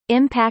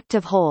Impact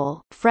of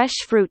whole, fresh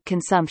fruit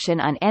consumption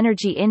on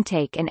energy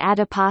intake and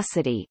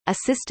adiposity, a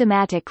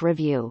systematic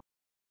review.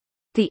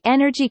 The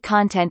energy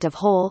content of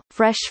whole,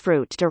 fresh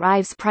fruit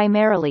derives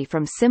primarily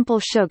from simple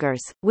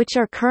sugars, which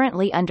are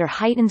currently under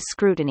heightened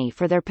scrutiny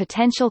for their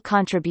potential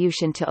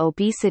contribution to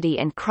obesity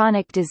and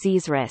chronic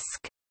disease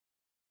risk.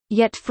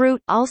 Yet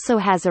fruit also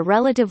has a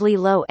relatively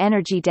low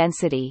energy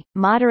density,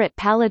 moderate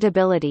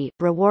palatability,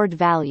 reward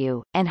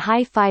value, and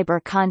high fiber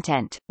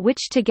content,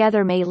 which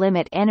together may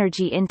limit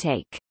energy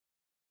intake.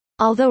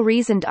 Although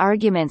reasoned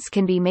arguments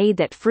can be made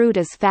that fruit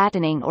is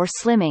fattening or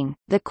slimming,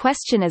 the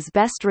question is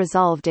best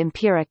resolved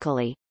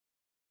empirically.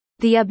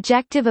 The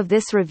objective of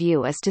this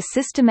review is to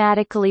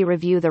systematically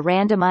review the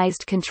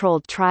randomized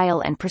controlled trial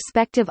and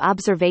prospective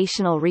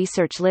observational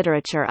research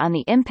literature on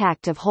the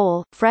impact of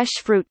whole, fresh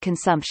fruit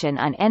consumption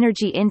on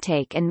energy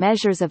intake and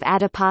measures of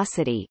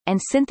adiposity, and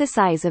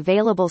synthesize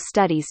available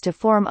studies to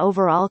form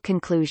overall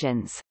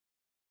conclusions.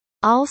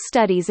 All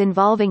studies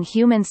involving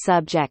human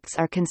subjects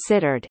are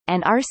considered,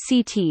 and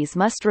RCTs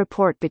must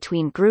report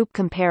between group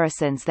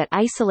comparisons that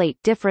isolate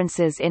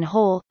differences in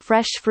whole,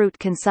 fresh fruit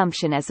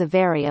consumption as a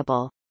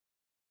variable.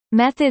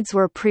 Methods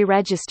were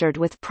pre-registered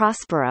with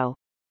Prospero.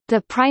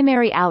 The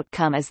primary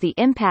outcome is the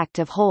impact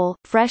of whole,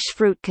 fresh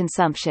fruit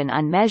consumption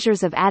on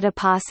measures of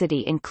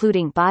adiposity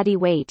including body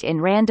weight in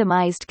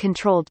randomized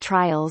controlled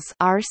trials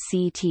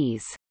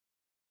RCTs.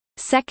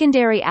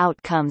 Secondary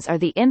outcomes are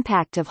the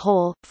impact of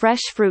whole,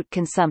 fresh fruit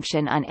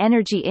consumption on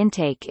energy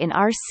intake in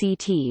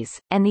RCTs,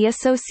 and the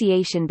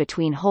association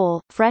between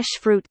whole, fresh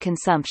fruit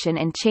consumption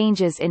and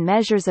changes in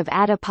measures of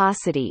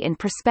adiposity in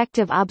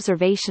prospective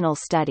observational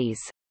studies.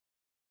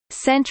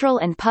 Central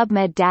and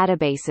PubMed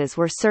databases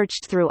were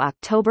searched through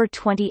October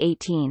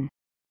 2018.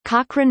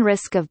 Cochrane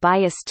Risk of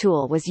Bias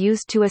tool was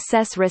used to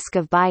assess risk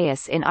of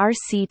bias in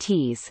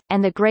RCTs,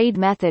 and the grade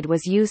method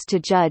was used to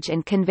judge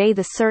and convey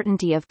the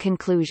certainty of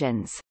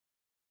conclusions.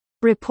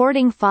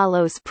 Reporting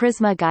follows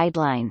PRISMA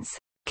guidelines.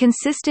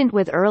 Consistent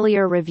with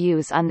earlier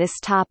reviews on this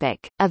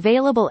topic,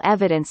 available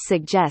evidence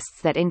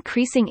suggests that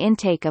increasing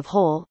intake of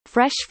whole,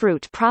 fresh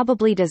fruit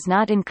probably does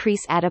not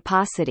increase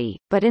adiposity,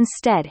 but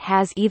instead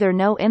has either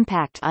no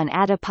impact on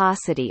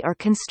adiposity or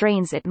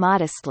constrains it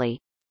modestly.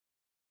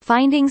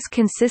 Findings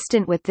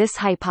consistent with this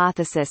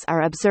hypothesis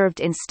are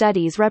observed in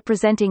studies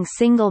representing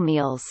single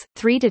meals,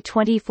 3 to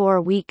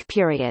 24-week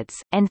periods,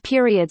 and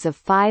periods of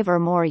 5 or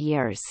more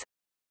years.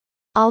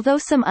 Although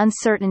some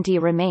uncertainty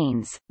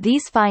remains,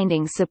 these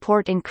findings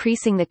support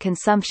increasing the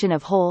consumption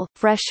of whole,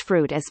 fresh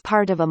fruit as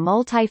part of a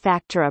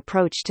multi-factor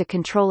approach to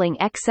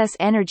controlling excess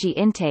energy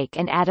intake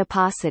and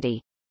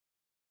adiposity.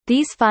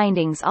 These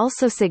findings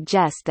also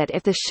suggest that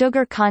if the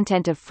sugar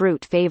content of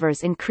fruit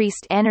favors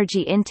increased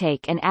energy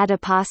intake and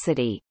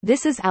adiposity,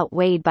 this is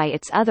outweighed by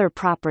its other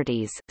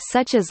properties,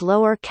 such as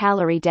lower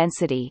calorie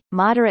density,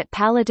 moderate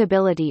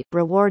palatability,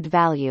 reward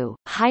value,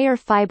 higher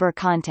fiber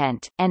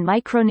content, and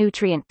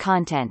micronutrient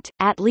content,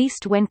 at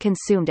least when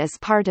consumed as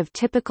part of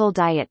typical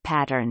diet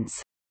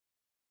patterns.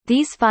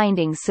 These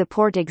findings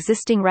support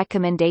existing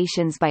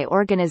recommendations by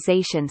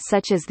organizations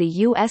such as the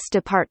U.S.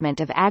 Department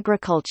of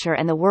Agriculture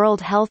and the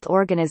World Health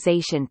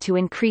Organization to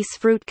increase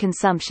fruit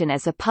consumption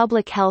as a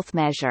public health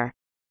measure.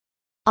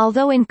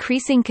 Although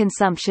increasing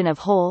consumption of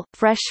whole,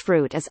 fresh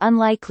fruit is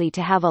unlikely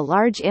to have a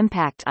large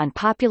impact on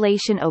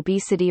population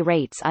obesity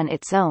rates on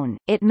its own,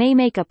 it may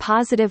make a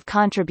positive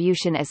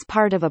contribution as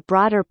part of a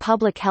broader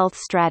public health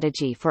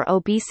strategy for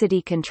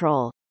obesity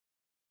control.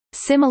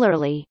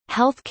 Similarly,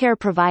 healthcare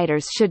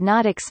providers should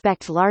not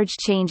expect large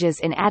changes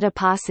in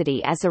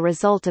adiposity as a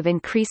result of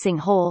increasing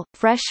whole,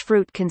 fresh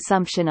fruit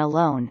consumption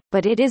alone,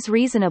 but it is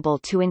reasonable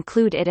to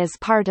include it as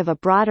part of a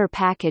broader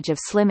package of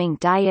slimming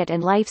diet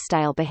and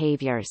lifestyle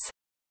behaviors.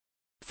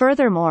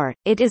 Furthermore,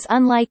 it is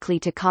unlikely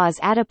to cause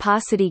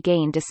adiposity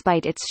gain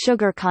despite its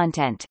sugar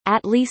content,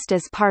 at least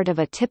as part of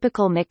a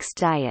typical mixed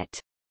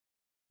diet.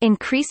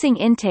 Increasing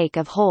intake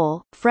of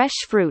whole,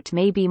 fresh fruit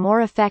may be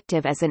more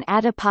effective as an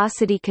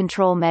adiposity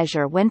control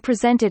measure when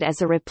presented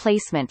as a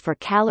replacement for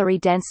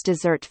calorie-dense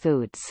dessert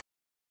foods.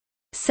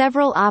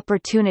 Several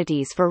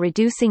opportunities for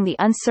reducing the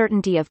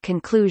uncertainty of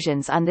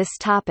conclusions on this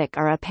topic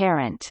are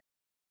apparent.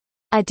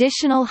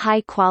 Additional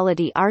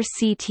high-quality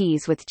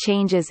RCTs with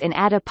changes in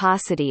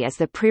adiposity as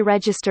the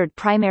pre-registered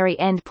primary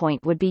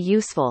endpoint would be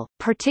useful,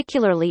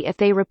 particularly if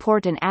they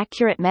report an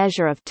accurate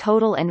measure of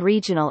total and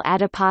regional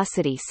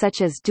adiposity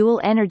such as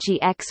dual-energy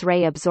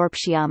X-ray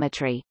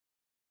absorptiometry.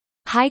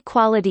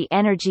 High-quality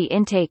energy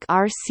intake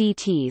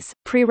RCTs,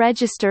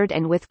 pre-registered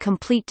and with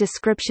complete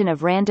description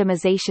of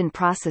randomization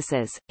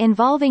processes,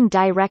 involving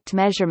direct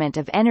measurement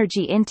of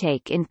energy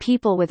intake in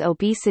people with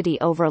obesity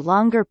over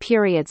longer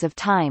periods of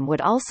time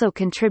would also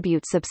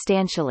contribute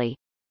substantially.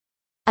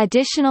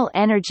 Additional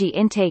energy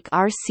intake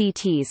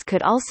RCTs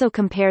could also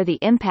compare the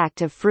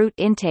impact of fruit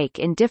intake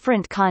in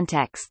different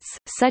contexts,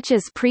 such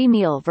as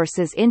pre-meal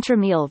versus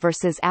intra-meal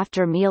versus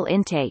after-meal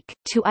intake,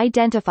 to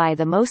identify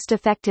the most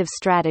effective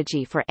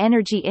strategy for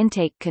energy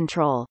intake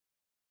control.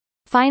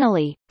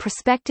 Finally,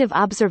 prospective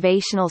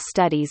observational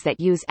studies that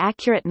use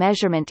accurate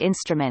measurement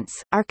instruments,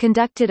 are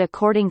conducted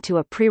according to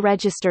a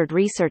pre-registered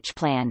research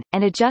plan,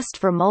 and adjust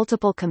for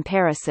multiple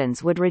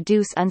comparisons would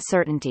reduce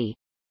uncertainty.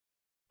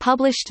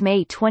 Published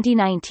May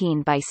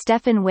 2019 by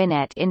Stefan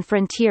Winnet in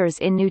Frontiers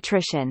in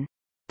Nutrition.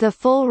 The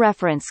full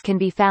reference can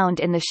be found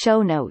in the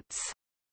show notes.